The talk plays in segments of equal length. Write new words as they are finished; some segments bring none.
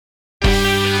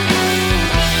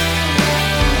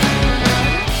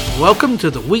Welcome to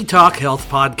the We Talk Health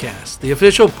Podcast, the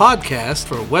official podcast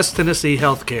for West Tennessee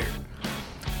Healthcare.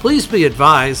 Please be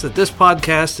advised that this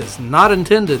podcast is not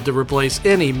intended to replace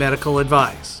any medical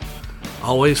advice.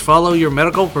 Always follow your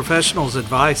medical professional's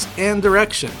advice and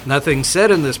direction. Nothing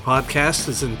said in this podcast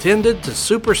is intended to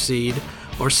supersede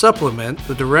or supplement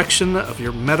the direction of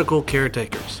your medical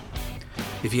caretakers.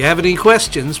 If you have any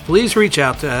questions, please reach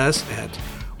out to us at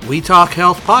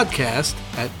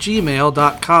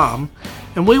wetalkhealthpodcast@gmail.com,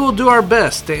 and we will do our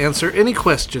best to answer any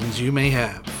questions you may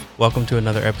have. Welcome to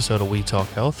another episode of We Talk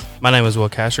Health. My name is Will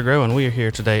Castregro, and we are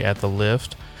here today at the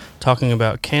Lift talking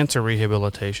about cancer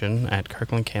rehabilitation at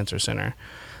Kirkland Cancer Center.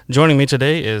 Joining me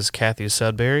today is Kathy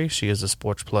Sudbury. She is the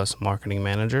Sports Plus Marketing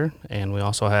Manager, and we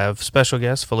also have special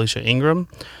guest Felicia Ingram.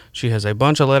 She has a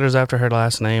bunch of letters after her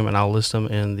last name, and I'll list them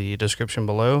in the description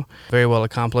below. Very well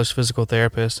accomplished physical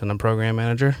therapist and a program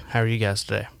manager. How are you guys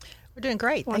today? We're doing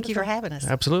great. Wonderful. Thank you for having us.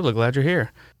 Absolutely. Glad you're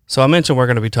here. So I mentioned we're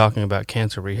going to be talking about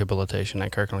cancer rehabilitation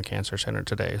at Kirkland Cancer Center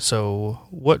today. So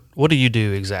what do you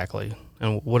do exactly,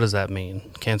 and what does that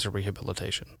mean, cancer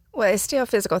rehabilitation? Well, it's still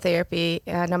physical therapy,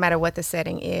 no matter what the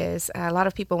setting is. A lot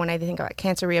of people, when they think about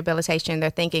cancer rehabilitation, they're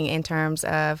thinking in terms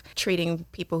of treating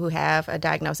people who have a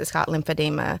diagnosis called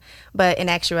lymphedema. But in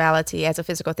actuality, as a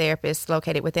physical therapist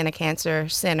located within a cancer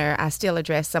center, I still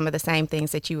address some of the same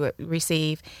things that you would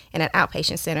receive in an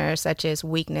outpatient center, such as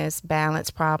weakness,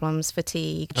 balance problems,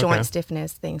 fatigue, joint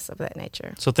stiffness, things of that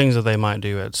nature. So things that they might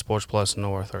do at Sports Plus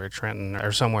North or at Trenton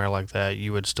or somewhere like that,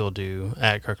 you would still do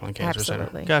at Kirkland Cancer Center.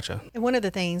 Gotcha. And one of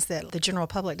the things that the general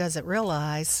public doesn't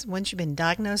realize, once you've been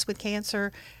diagnosed with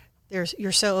cancer,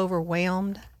 you're so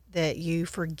overwhelmed that you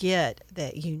forget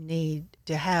that you need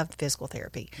to have physical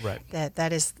therapy. Right.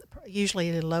 That is usually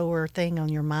the lower thing on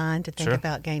your mind to think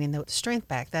about gaining the strength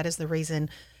back. That is the reason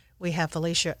we have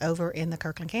Felicia over in the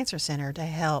Kirkland Cancer Center to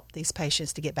help these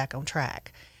patients to get back on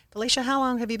track. Felicia, how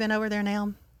long have you been over there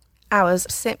now? I was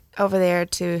sent over there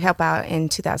to help out in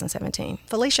 2017.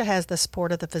 Felicia has the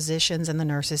support of the physicians and the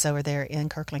nurses over there in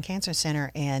Kirkland Cancer Center,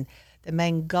 and the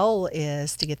main goal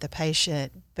is to get the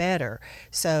patient better.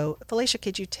 So, Felicia,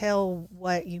 could you tell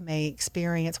what you may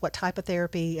experience, what type of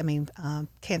therapy,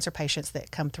 cancer patients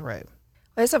that come through?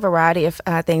 There's a variety of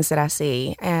things that I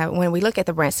see. When we look at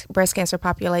the breast cancer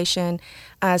population,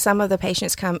 some of the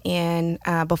patients come in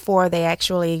before they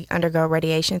actually undergo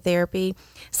radiation therapy,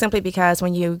 simply because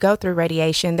when you go through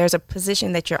radiation, there's a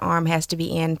position that your arm has to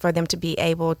be in for them to be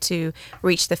able to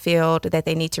reach the field that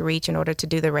they need to reach in order to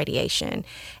do the radiation.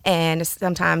 And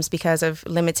sometimes because of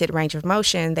limited range of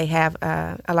motion, they have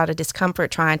a lot of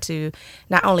discomfort trying to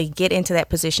not only get into that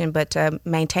position, but to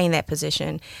maintain that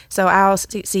position. So I'll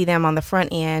see them on the front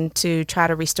end to try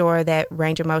to restore that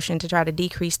range of motion, to try to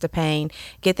decrease the pain,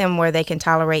 get them where they can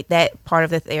tolerate that part of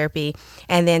the therapy,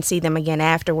 and then see them again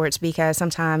afterwards, because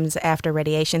sometimes after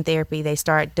radiation therapy they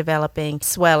start developing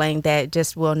swelling that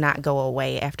just will not go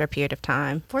away after a period of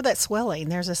time. For that swelling,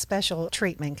 there's a special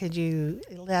treatment. Could you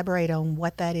elaborate on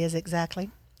what that is exactly?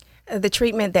 The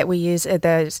treatment that we use,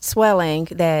 the swelling,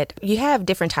 that you have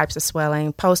different types of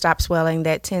swelling, post-op swelling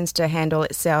that tends to handle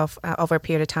itself over a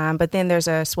period of time, but then there's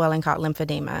a swelling called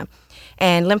lymphedema.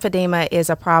 And lymphedema is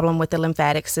a problem with the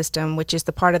lymphatic system, which is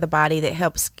the part of the body that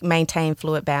helps maintain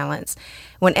fluid balance.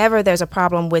 Whenever there's a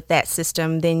problem with that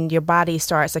system, then your body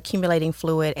starts accumulating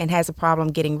fluid and has a problem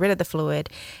getting rid of the fluid.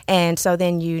 And so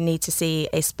then you need to see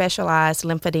a specialized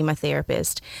lymphedema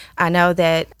therapist. I know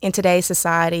that in today's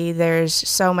society, there's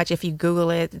so much, if you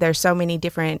Google it, there's so many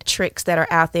different tricks that are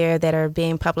out there that are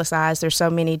being publicized. There's so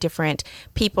many different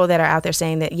people that are out there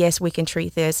saying that, yes, we can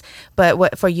treat this,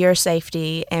 but for your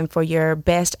safety and for your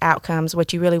best outcomes,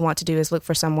 what you really want to do is look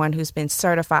for someone who's been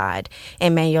certified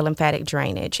in manual lymphatic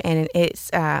drainage. And it's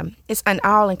an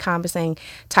all-encompassing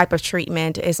type of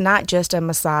treatment. It's not just a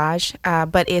massage,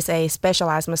 but it's a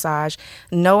specialized massage,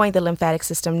 knowing the lymphatic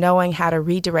system, knowing how to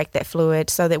redirect that fluid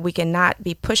so that we can not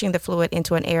be pushing the fluid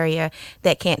into an area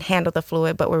that can't handle the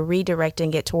fluid, but we're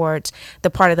redirecting it towards the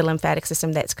part of the lymphatic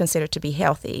system that's considered to be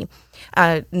healthy.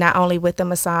 Not only with the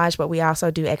massage, but we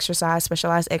also do exercise,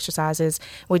 specialized exercises.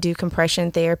 We do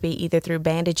compression therapy either through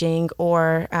bandaging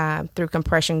or through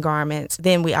compression garments.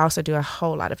 Then we also do a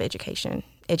whole lot of education.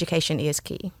 Education is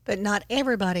key. But not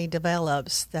everybody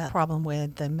develops the problem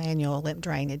with the manual lymph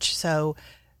drainage. So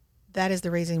that is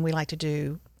the reason we like to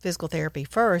do physical therapy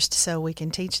first, so we can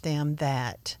teach them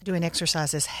that doing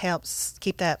exercises helps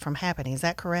keep that from happening. Is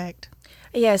that correct?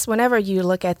 Yes, whenever you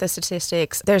look at the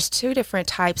statistics, there's two different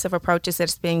types of approaches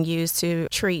that's being used to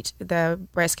treat the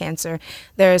breast cancer.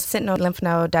 There's sentinel lymph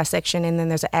node dissection, and then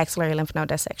there's an axillary lymph node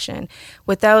dissection.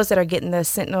 With those that are getting the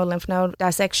sentinel lymph node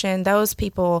dissection, those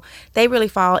people, they really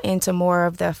fall into more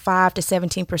of the 5 to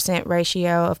 17%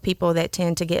 ratio of people that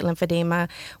tend to get lymphedema.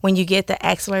 When you get the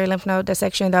axillary lymph node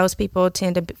dissection, those people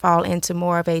tend to fall into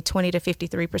more of a 20 to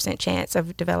 53% chance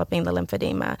of developing the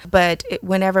lymphedema. But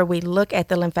whenever we look at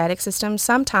the lymphatic system,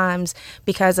 sometimes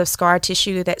because of scar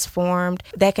tissue that's formed,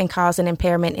 that can cause an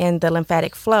impairment in the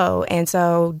lymphatic flow. And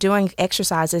so doing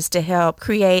exercises to help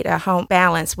create a home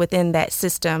balance within that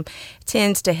system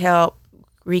tends to help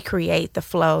recreate the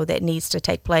flow that needs to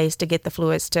take place to get the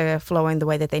fluids to flow in the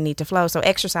way that they need to flow. So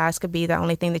exercise could be the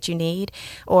only thing that you need,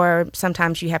 or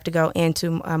sometimes you have to go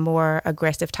into a more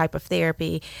aggressive type of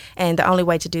therapy. And the only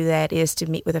way to do that is to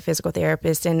meet with a physical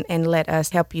therapist and let us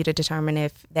help you to determine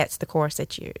if that's the course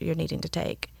that you're needing to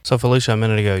take. So Felicia, a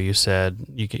minute ago you said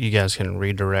you guys can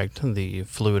redirect the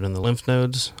fluid in the lymph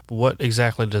nodes. What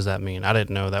exactly does that mean? I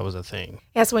didn't know that was a thing.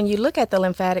 Yes, when you look at the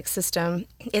lymphatic system,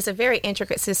 it's a very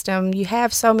intricate system. You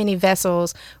have so many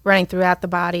vessels running throughout the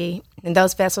body, and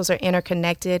those vessels are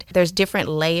interconnected. There's different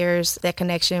layers, that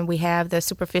connection. We have the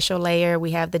superficial layer,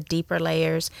 we have the deeper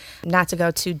layers. Not to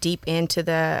go too deep into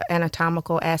the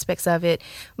anatomical aspects of it,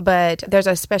 but there's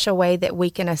a special way that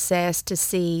we can assess to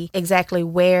see exactly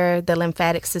where the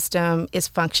lymphatic system is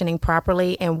functioning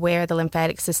properly and where the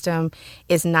lymphatic system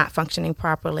is not functioning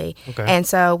properly. Okay. And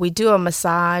so we do a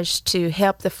massage to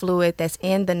help the fluid that's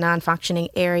in the non-functioning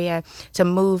area to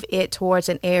move it towards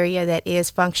an area that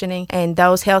is functioning, and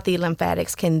those healthy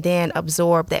lymphatics can then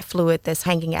absorb that fluid that's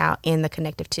hanging out in the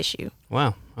connective tissue.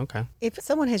 Wow. Okay. If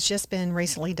someone has just been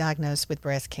recently diagnosed with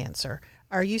breast cancer,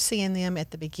 are you seeing them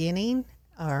at the beginning?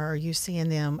 Or are you seeing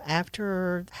them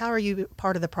after? How are you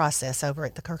part of the process over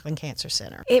at the Kirkland Cancer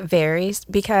Center? It varies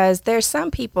because there's some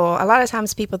people, a lot of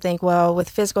times people think, well, with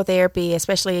physical therapy,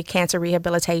 especially cancer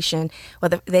rehabilitation,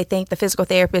 they think the physical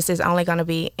therapist is only going to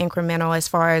be incremental as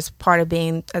far as part of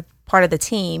being a part of the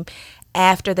team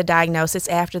after the diagnosis,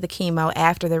 after the chemo,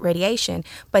 after the radiation.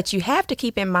 But you have to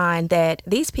keep in mind that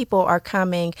these people are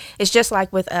coming. It's just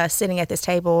like with us sitting at this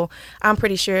table. I'm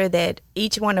pretty sure that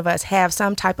each one of us have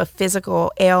some type of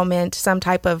physical ailment, some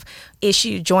type of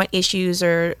issue, joint issues,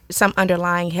 or some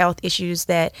underlying health issues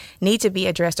that need to be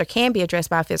addressed or can be addressed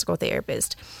by a physical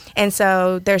therapist. And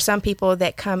so there's some people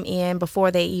that come in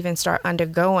before they even start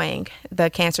undergoing the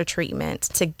cancer treatment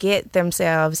to get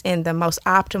themselves in the most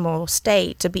optimal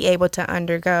state to be able to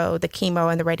undergo the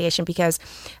chemo and the radiation. Because,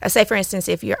 say for instance,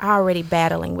 if you're already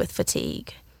battling with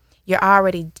fatigue, you're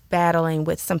already battling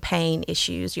with some pain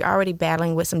issues, you're already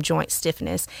battling with some joint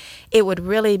stiffness, it would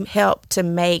really help to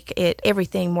make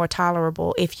everything more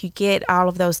tolerable if you get all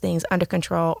of those things under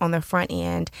control on the front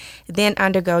end, then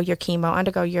undergo your chemo,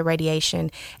 undergo your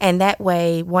radiation. And that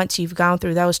way, once you've gone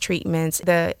through those treatments,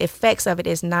 the effects of it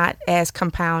is not as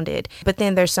compounded. But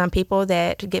then there's some people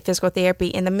that get physical therapy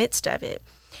in the midst of it.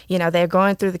 You know, they're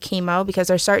going through the chemo because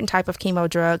there's certain type of chemo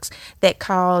drugs that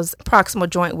cause proximal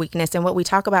joint weakness. And what we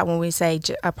talk about when we say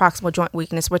proximal joint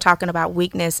weakness, we're talking about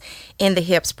weakness in the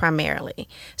hips primarily.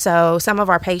 So some of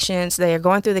our patients, they are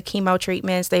going through the chemo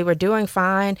treatments. They were doing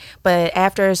fine, but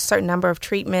after a certain number of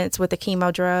treatments with the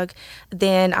chemo drug,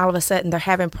 then all of a sudden they're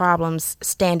having problems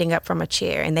standing up from a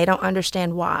chair, and they don't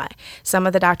understand why. Some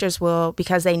of the doctors will,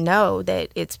 because they know that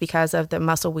it's because of the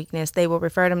muscle weakness, they will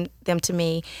refer them to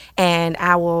me, and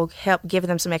I will help give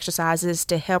them some exercises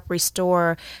to help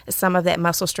restore some of that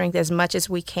muscle strength as much as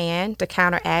we can to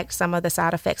counteract some of the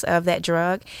side effects of that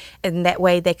drug. And that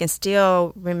way they can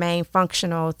still remain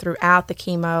functional throughout the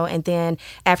chemo. And then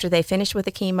after they finish with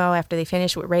the chemo, after they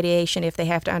finish with radiation, if they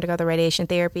have to undergo the radiation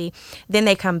therapy, then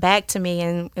they come back to me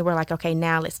and we're like, okay,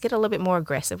 now let's get a little bit more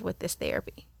aggressive with this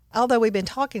therapy. Although we've been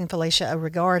talking, Felicia,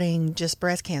 regarding just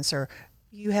breast cancer,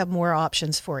 you have more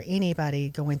options for anybody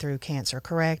going through cancer,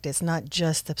 correct? It's not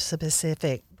just the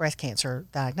specific breast cancer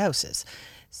diagnosis.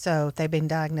 So if they've been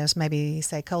diagnosed, maybe,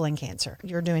 say, colon cancer,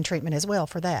 you're doing treatment as well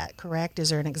for that, correct? Is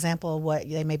there an example of what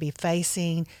they may be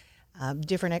facing,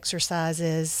 different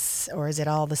exercises, or is it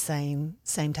all the same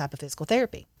type of physical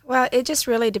therapy? Well, it just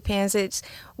really depends. It's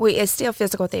still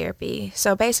physical therapy.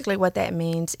 So basically what that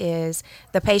means is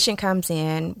the patient comes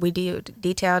in, we do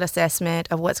detailed assessment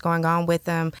of what's going on with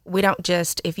them. We don't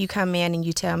just, if you come in and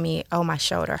you tell me, oh, my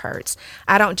shoulder hurts,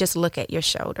 I don't just look at your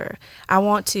shoulder. I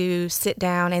want to sit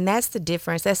down, and that's the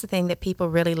difference. That's the thing that people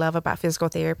really love about physical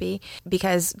therapy,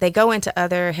 because they go into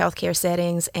other healthcare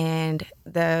settings and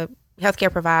the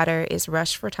healthcare provider is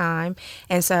rushed for time,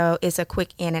 and so it's a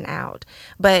quick in and out.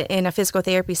 But in a physical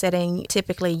therapy setting,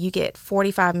 typically you get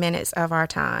 45 minutes of our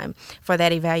time for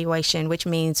that evaluation, which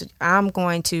means I'm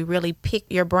going to really pick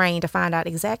your brain to find out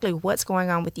exactly what's going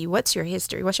on with you. What's your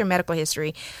history? What's your medical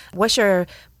history? What's your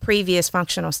previous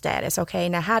functional status? Okay,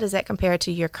 now how does that compare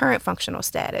to your current functional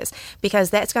status?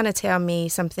 Because that's going to tell me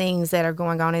some things that are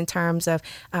going on in terms of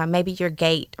maybe your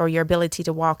gait or your ability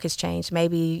to walk has changed.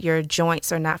 Maybe your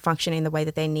joints are not functioning the way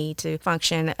that they need to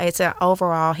function. It's an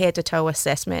overall head-to-toe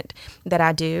assessment that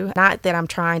I do. Not that I'm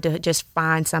trying to just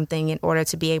find something in order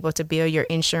to be able to bill your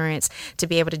insurance, to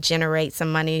be able to generate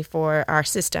some money for our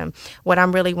system. What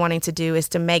I'm really wanting to do is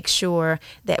to make sure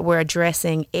that we're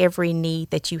addressing every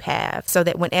need that you have, so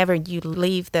that whenever you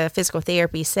leave the physical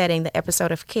therapy setting, the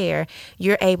episode of care,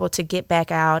 you're able to get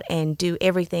back out and do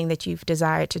everything that you've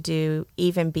desired to do,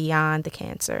 even beyond the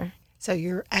cancer. So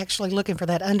you're actually looking for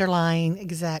that underlying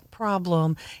exact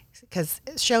problem, because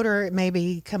shoulder may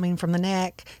be coming from the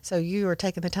neck. So you are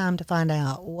taking the time to find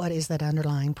out what is that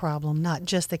underlying problem, not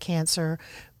just the cancer,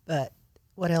 but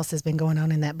what else has been going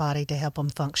on in that body to help them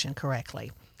function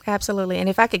correctly. Absolutely. And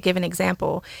if I could give an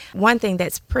example, one thing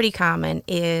that's pretty common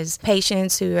is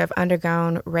patients who have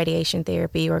undergone radiation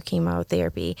therapy or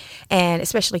chemotherapy, and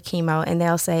especially chemo, and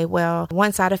they'll say, well,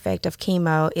 one side effect of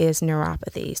chemo is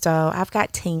neuropathy. So I've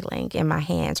got tingling in my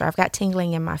hands, or I've got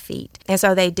tingling in my feet. And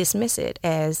so they dismiss it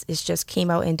as it's just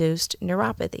chemo-induced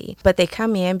neuropathy. But they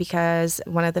come in because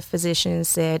one of the physicians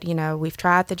said, we've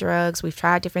tried the drugs, we've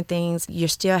tried different things, you're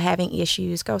still having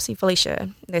issues, go see Felicia.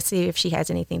 Let's see if she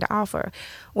has anything to offer.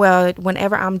 Well,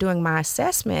 whenever I'm doing my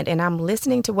assessment and I'm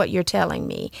listening to what you're telling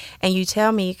me, and you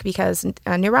tell me, because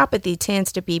neuropathy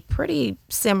tends to be pretty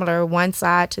similar one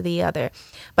side to the other.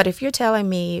 But if you're telling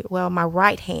me, well, my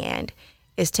right hand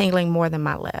is tingling more than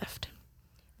my left,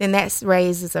 then that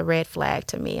raises a red flag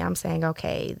to me. I'm saying,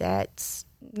 okay, that's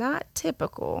not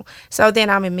typical. So then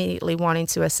I'm immediately wanting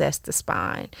to assess the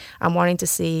spine. I'm wanting to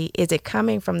see, is it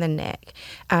coming from the neck?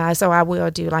 So I will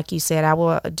do, like you said, I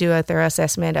will do a thorough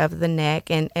assessment of the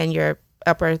neck and your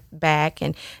upper back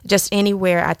and just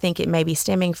anywhere I think it may be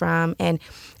stemming from. And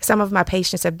some of my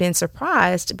patients have been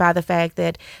surprised by the fact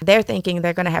that they're thinking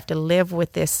they're going to have to live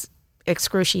with this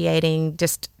excruciating,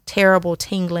 just terrible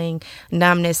tingling,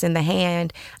 numbness in the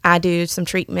hand. I do some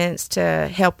treatments to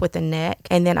help with the neck,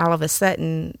 and then all of a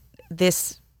sudden,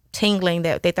 this tingling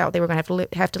that they thought they were going to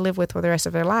have to live with for the rest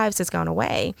of their lives has gone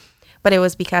away. But it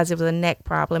was because it was a neck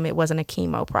problem. It wasn't a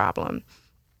chemo problem.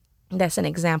 That's an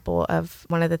example of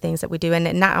one of the things that we do,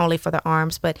 and not only for the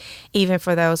arms, but even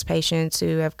for those patients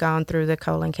who have gone through the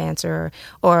colon cancer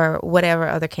or whatever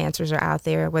other cancers are out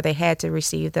there where they had to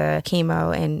receive the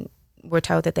chemo and we're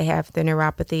told that they have the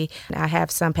neuropathy. I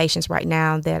have some patients right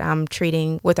now that I'm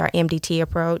treating with our MDT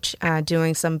approach,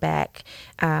 doing some back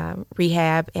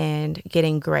rehab and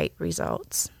getting great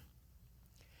results.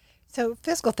 So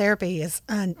physical therapy is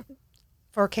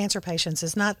for cancer patients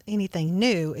is not anything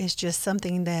new. It's just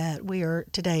something that we are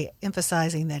today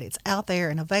emphasizing that it's out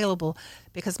there and available,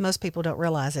 because most people don't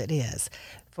realize it is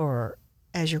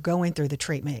as you're going through the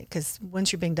treatment. Because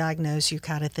once you're being diagnosed, you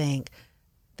kind of think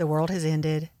the world has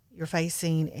ended. You're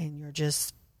facing and you're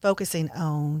just focusing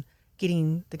on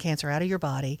getting the cancer out of your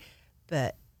body.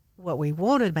 But what we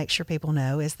want to make sure people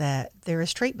know is that there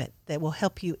is treatment that will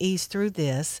help you ease through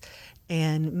this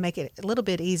and make it a little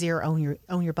bit easier on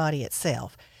your body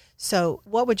itself. So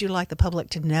what would you like the public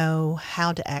to know?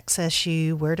 How to access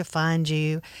you, where to find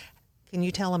you? Can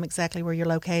you tell them exactly where you're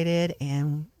located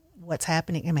and what's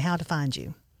happening and how to find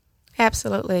you?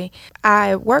 Absolutely.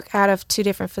 I work out of 2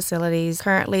 different facilities,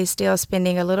 currently still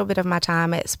spending a little bit of my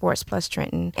time at Sports Plus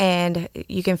Trenton. And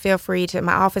you can feel free to,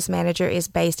 my office manager is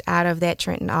based out of that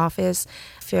Trenton office.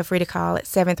 Feel free to call at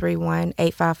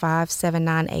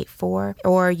 731-855-7984,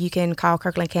 or you can call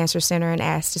Kirkland Cancer Center and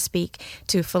ask to speak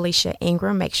to Felicia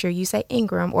Ingram. Make sure you say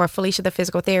Ingram or Felicia the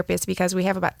physical therapist, because we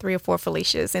have about 3 or 4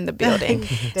 Felicias in the building.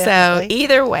 So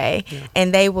either way,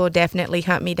 and they will definitely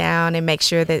hunt me down and make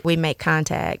sure that we make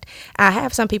contact. I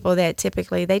have some people that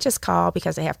typically they just call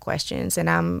because they have questions, and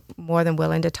I'm more than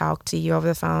willing to talk to you over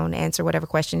the phone, answer whatever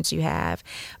questions you have.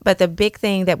 But the big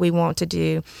thing that we want to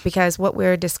do, because what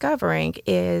we're discovering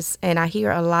is, and I hear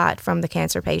a lot from the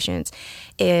cancer patients,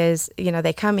 is,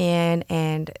 they come in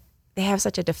and they have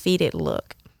such a defeated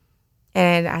look.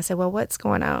 And I said, well, what's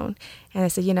going on? And I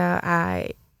said,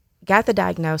 I got the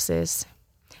diagnosis.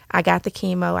 I got the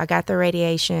chemo, I got the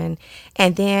radiation,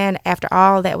 and then after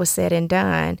all that was said and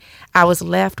done, I was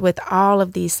left with all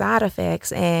of these side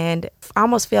effects, and I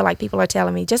almost feel like people are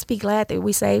telling me, just be glad that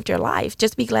we saved your life.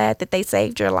 Just be glad that they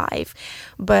saved your life.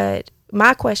 But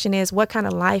my question is, what kind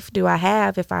of life do I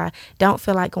have if I don't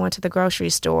feel like going to the grocery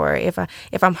store, if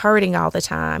I'm hurting all the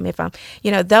time, if I'm,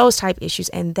 those type issues.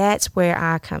 And that's where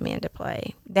I come into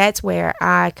play. That's where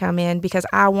I come in, because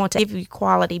I want to give you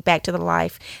quality back to the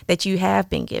life that you have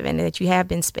been given, that you have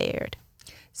been spared.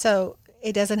 So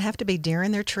it doesn't have to be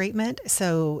during their treatment.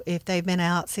 So if they've been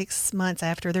out 6 months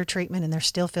after their treatment and they're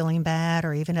still feeling bad,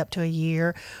 or even up to a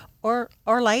year, or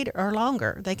later or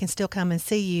longer, they can still come and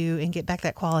see you and get back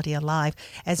that quality of life.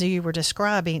 As you were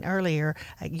describing earlier,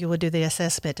 you will do the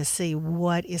assessment to see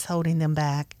what is holding them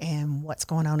back and what's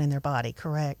going on in their body,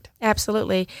 correct?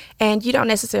 Absolutely. And you don't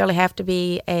necessarily have to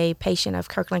be a patient of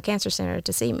Kirkland Cancer Center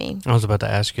to see me. I was about to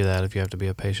ask you that, if you have to be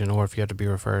a patient or if you have to be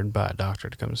referred by a doctor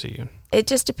to come see you. It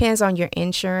just depends on your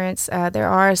insurance. There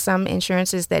are some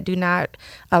insurances that do not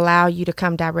allow you to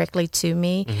come directly to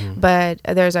me, but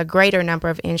there's a greater number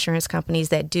of insurance companies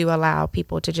that do allow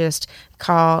people to just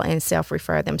call and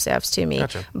self-refer themselves to me.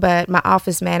 Gotcha. But my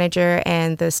office manager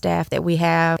and the staff that we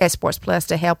have at Sports Plus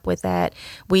to help with that,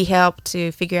 we help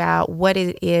to figure out what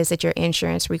it is that your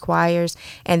insurance requires,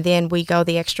 and then we go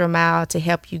the extra mile to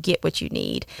help you get what you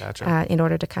need. Gotcha. In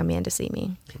order to come in to see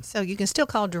me. So you can still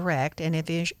call direct, and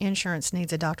if insurance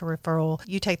needs a doctor referral,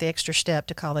 you take the extra step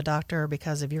to call the doctor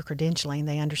because of your credentialing.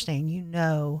 They understand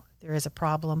there is a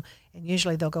problem, and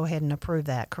usually they'll go ahead and approve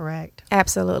that, correct?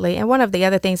 Absolutely. And one of the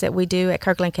other things that we do at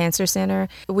Kirkland Cancer Center,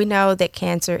 we know that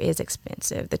cancer is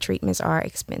expensive. The treatments are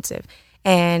expensive,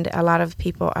 and a lot of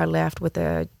people are left with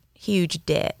a huge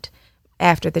debt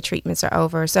after the treatments are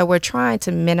over. So we're trying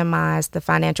to minimize the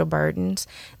financial burdens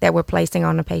that we're placing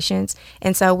on the patients.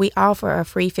 And so we offer a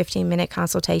free 15-minute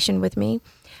consultation with me.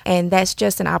 And that's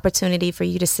just an opportunity for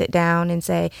you to sit down and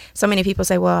say, so many people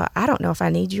say, well, I don't know if I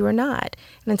need you or not.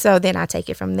 And so then I take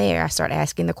it from there. I start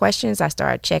asking the questions. I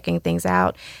start checking things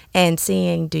out and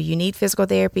seeing, do you need physical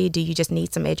therapy? Do you just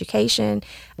need some education?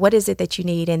 What is it that you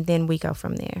need? And then we go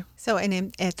from there. So,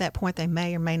 at that point, they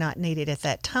may or may not need it at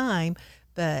that time,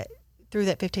 but through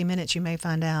that 15 minutes, you may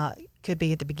find out, could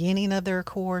be at the beginning of their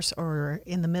course or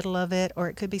in the middle of it, or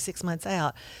it could be 6 months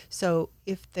out. So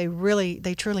if they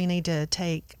truly need to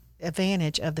take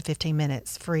advantage of the 15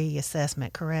 minutes free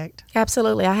assessment, correct?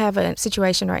 Absolutely. I have a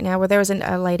situation right now where there was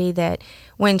a lady that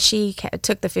when she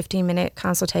took the 15-minute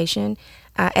consultation,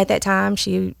 at that time,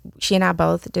 she and I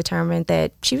both determined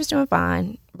that she was doing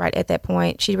fine right at that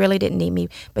point. She really didn't need me,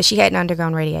 but she hadn't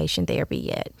undergone radiation therapy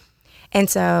yet. And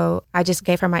so I just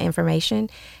gave her my information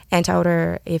and told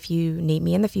her, if you need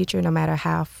me in the future, no matter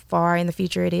how far in the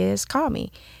future it is, call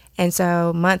me. And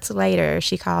so months later,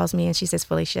 she calls me and she says,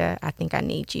 Felicia, I think I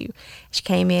need you. She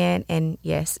came in and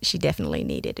yes, she definitely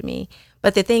needed me.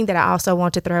 But the thing that I also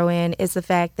want to throw in is the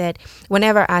fact that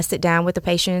whenever I sit down with the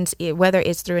patients, whether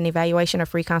it's through an evaluation or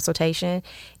free consultation,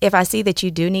 if I see that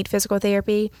you do need physical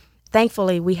therapy,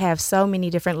 thankfully, we have so many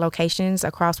different locations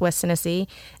across West Tennessee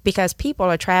because people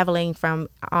are traveling from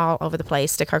all over the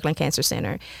place to Kirkland Cancer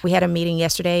Center. We had a meeting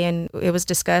yesterday, and it was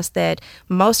discussed that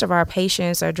most of our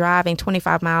patients are driving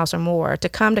 25 miles or more to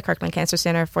come to Kirkland Cancer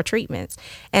Center for treatments.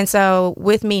 And so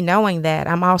with me knowing that,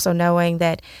 I'm also knowing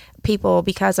that people,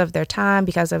 because of their time,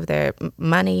 because of their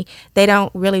money, they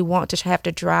don't really want to have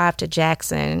to drive to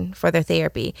Jackson for their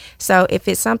therapy. So if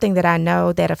it's something that I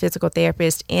know that a physical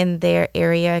therapist in their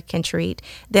area can treat,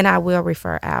 then I will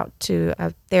refer out to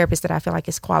a therapist that I feel like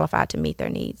is qualified to meet their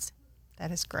needs. That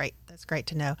is great. That's great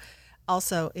to know.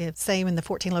 Also, if same in the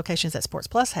 14 locations that Sports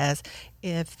Plus has,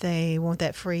 if they want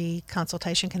that free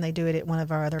consultation, can they do it at one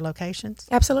of our other locations?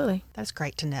 Absolutely. That's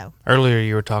great to know. Earlier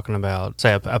you were talking about,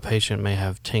 say, a patient may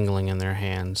have tingling in their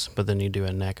hands, but then you do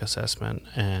a neck assessment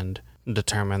and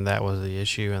determine that was the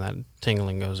issue and that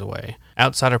tingling goes away.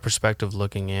 Outsider perspective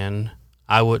looking in,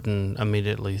 I wouldn't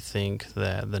immediately think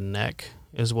that the neck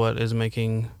is what is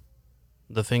making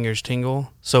the fingers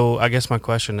tingle. So I guess my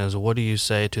question is, what do you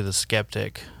say to the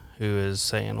skeptic who is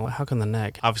saying, well, how can the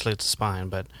neck, obviously it's the spine,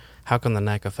 but how can the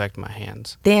neck affect my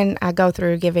hands? Then I go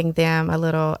through giving them a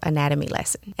little anatomy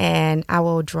lesson, and I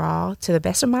will draw to the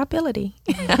best of my ability.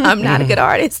 I'm not a good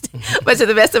artist, but to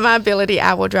the best of my ability,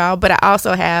 I will draw. But I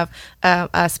also have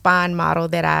a spine model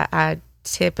that I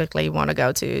typically want to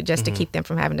go to just to keep them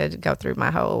from having to go through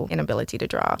my whole inability to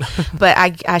draw. But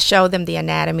I show them the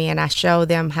anatomy, and I show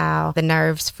them how the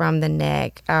nerves from the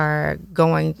neck are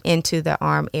going into the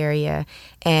arm area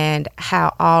and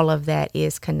how all of that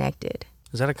is connected.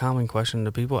 Is that a common question?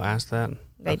 Do people ask that?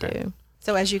 They do.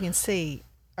 So as you can see,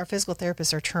 our physical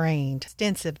therapists are trained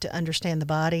extensive to understand the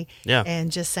body. Yeah.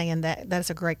 And just saying that's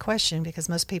a great question because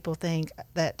most people think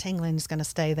that tingling is going to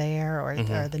stay there or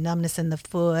the numbness in the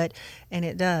foot, and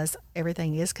it does.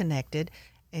 Everything is connected.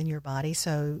 in your body.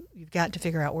 So you've got to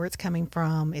figure out where it's coming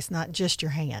from. It's not just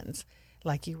your hands.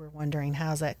 Like you were wondering,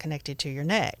 how's that connected to your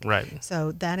neck? Right.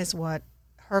 So that is what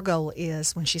her goal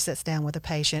is when she sits down with a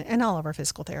patient, and all of our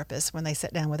physical therapists, when they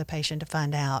sit down with a patient to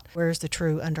find out where's the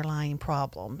true underlying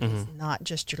problem. It's not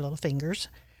just your little fingers,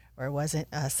 or it wasn't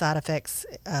side effects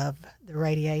of the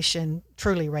radiation,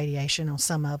 truly radiation on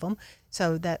some of them.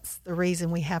 So that's the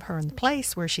reason we have her in the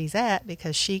place where she's at,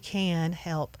 because she can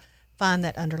help find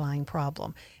that underlying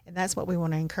problem. And that's what we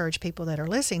want to encourage people that are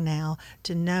listening now,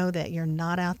 to know that you're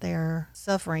not out there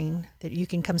suffering, that you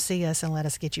can come see us and let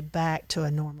us get you back to a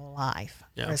normal life,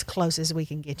 or as close as we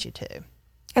can get you to.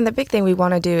 And the big thing we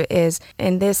want to do is,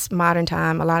 in this modern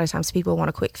time, a lot of times people want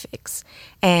a quick fix,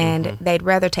 and they'd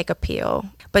rather take a pill.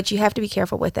 But you have to be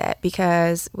careful with that,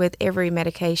 because with every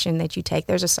medication that you take,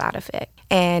 there's a side effect.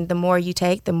 And the more you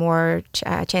take, the more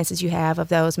chances you have of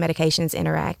those medications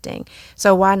interacting.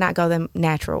 So why not go the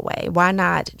natural way? Why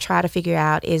not try to figure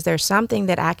out, is there something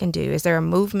that I can do? Is there a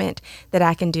movement that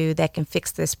I can do that can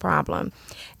fix this problem?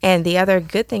 And the other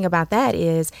good thing about that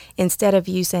is, instead of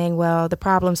you saying, well, the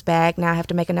problem's back, now I have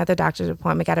to make another doctor's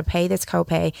appointment, got to pay this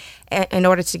copay in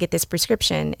order to get this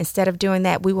prescription. Instead of doing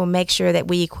that, we will make sure that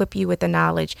we equip you with the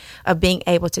knowledge of being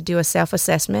able to do a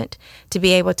self-assessment, to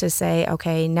be able to say,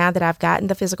 okay, now that I've gotten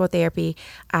the physical therapy,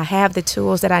 I have the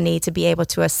tools that I need to be able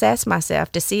to assess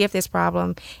myself to see if this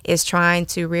problem is trying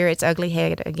to rear its ugly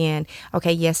head again.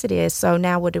 Okay, yes, it is. So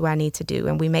now what do I need to do?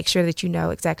 And we make sure that you know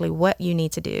exactly what you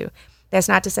need to do. That's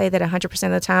not to say that 100%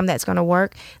 of the time that's going to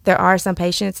work. There are some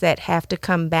patients that have to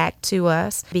come back to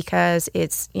us because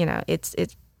it's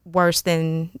worse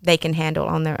than they can handle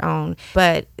on their own.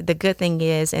 But the good thing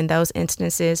is, in those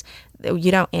instances,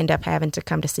 you don't end up having to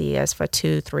come to see us for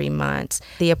 2-3 months.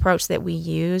 The approach that we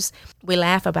use, we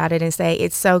laugh about it and say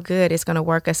it's so good it's going to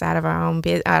work us out of our own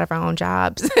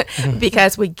jobs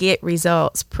because we get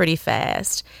results pretty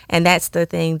fast. And that's the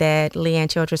thing that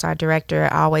Leanne Childress, our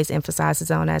director, always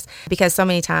emphasizes on us, because so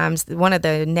many times one of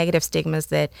the negative stigmas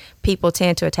that people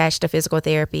tend to attach to physical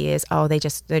therapy is, oh, they're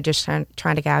just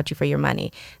trying to gouge you for your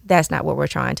money. That's not what we're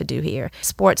trying to do here.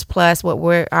 Sports Plus,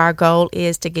 our goal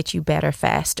is to get you better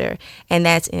faster. And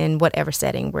that's in whatever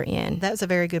setting we're in. That's a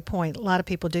very good point. A lot of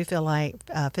people do feel like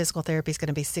physical therapy is going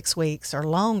to be 6 weeks or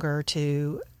longer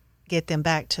to get them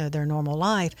back to their normal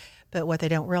life. But what they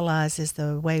don't realize is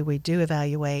the way we do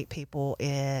evaluate people,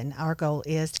 and our goal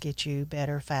is to get you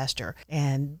better faster.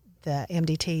 And the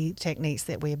MDT techniques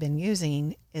that we have been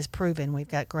using is proven. We've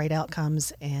got great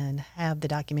outcomes and have the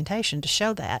documentation to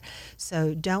show that.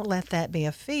 So don't let that be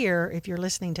a fear. If you're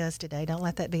listening to us today, don't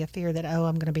let that be a fear that, oh,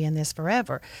 I'm going to be in this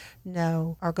forever.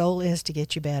 No, our goal is to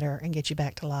get you better and get you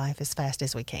back to life as fast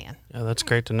as we can. Yeah, that's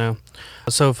great to know.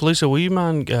 So, Felicia, will you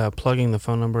mind plugging the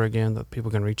phone number again that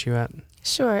people can reach you at?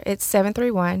 Sure. It's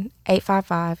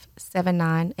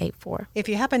 731-855-7984. If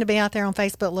you happen to be out there on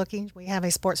Facebook looking, we have a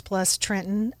Sports Plus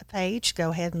Trenton page. Go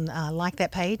ahead and like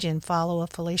that page and follow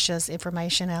Felicia's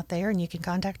information out there, and you can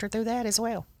contact her through that as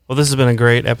well. Well, this has been a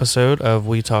great episode of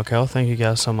We Talk Health. Thank you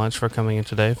guys so much for coming in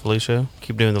today. Felicia,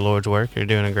 keep doing the Lord's work. You're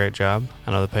doing a great job.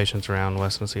 I know the patients around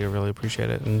West Tennessee really appreciate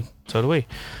it, and so do we.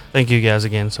 Thank you guys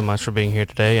again so much for being here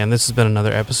today, and this has been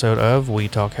another episode of We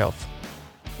Talk Health.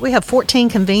 We have 14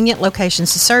 convenient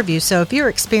locations to serve you, so if you're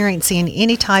experiencing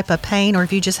any type of pain, or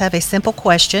if you just have a simple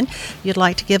question you'd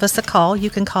like to give us a call, you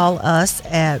can call us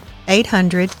at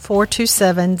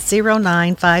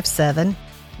 800-427-0957.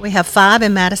 We have 5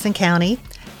 in Madison County.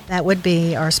 That would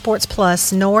be our Sports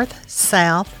Plus North,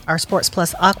 South, our Sports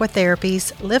Plus Aqua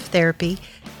Therapies, Lift Therapy,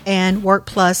 and Work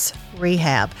Plus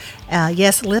Rehab.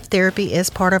 Yes, Lift Therapy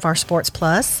is part of our Sports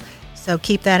Plus, so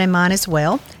keep that in mind as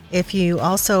well. If you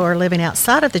also are living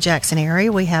outside of the Jackson area,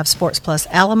 we have Sports Plus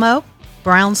Alamo,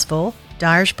 Brownsville,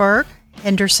 Dyersburg,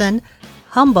 Henderson,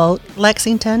 Humboldt,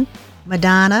 Lexington,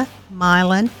 Medina,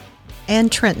 Milan,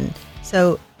 and Trenton.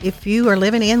 So if you are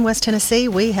living in West Tennessee,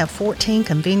 we have 14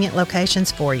 convenient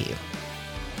locations for you.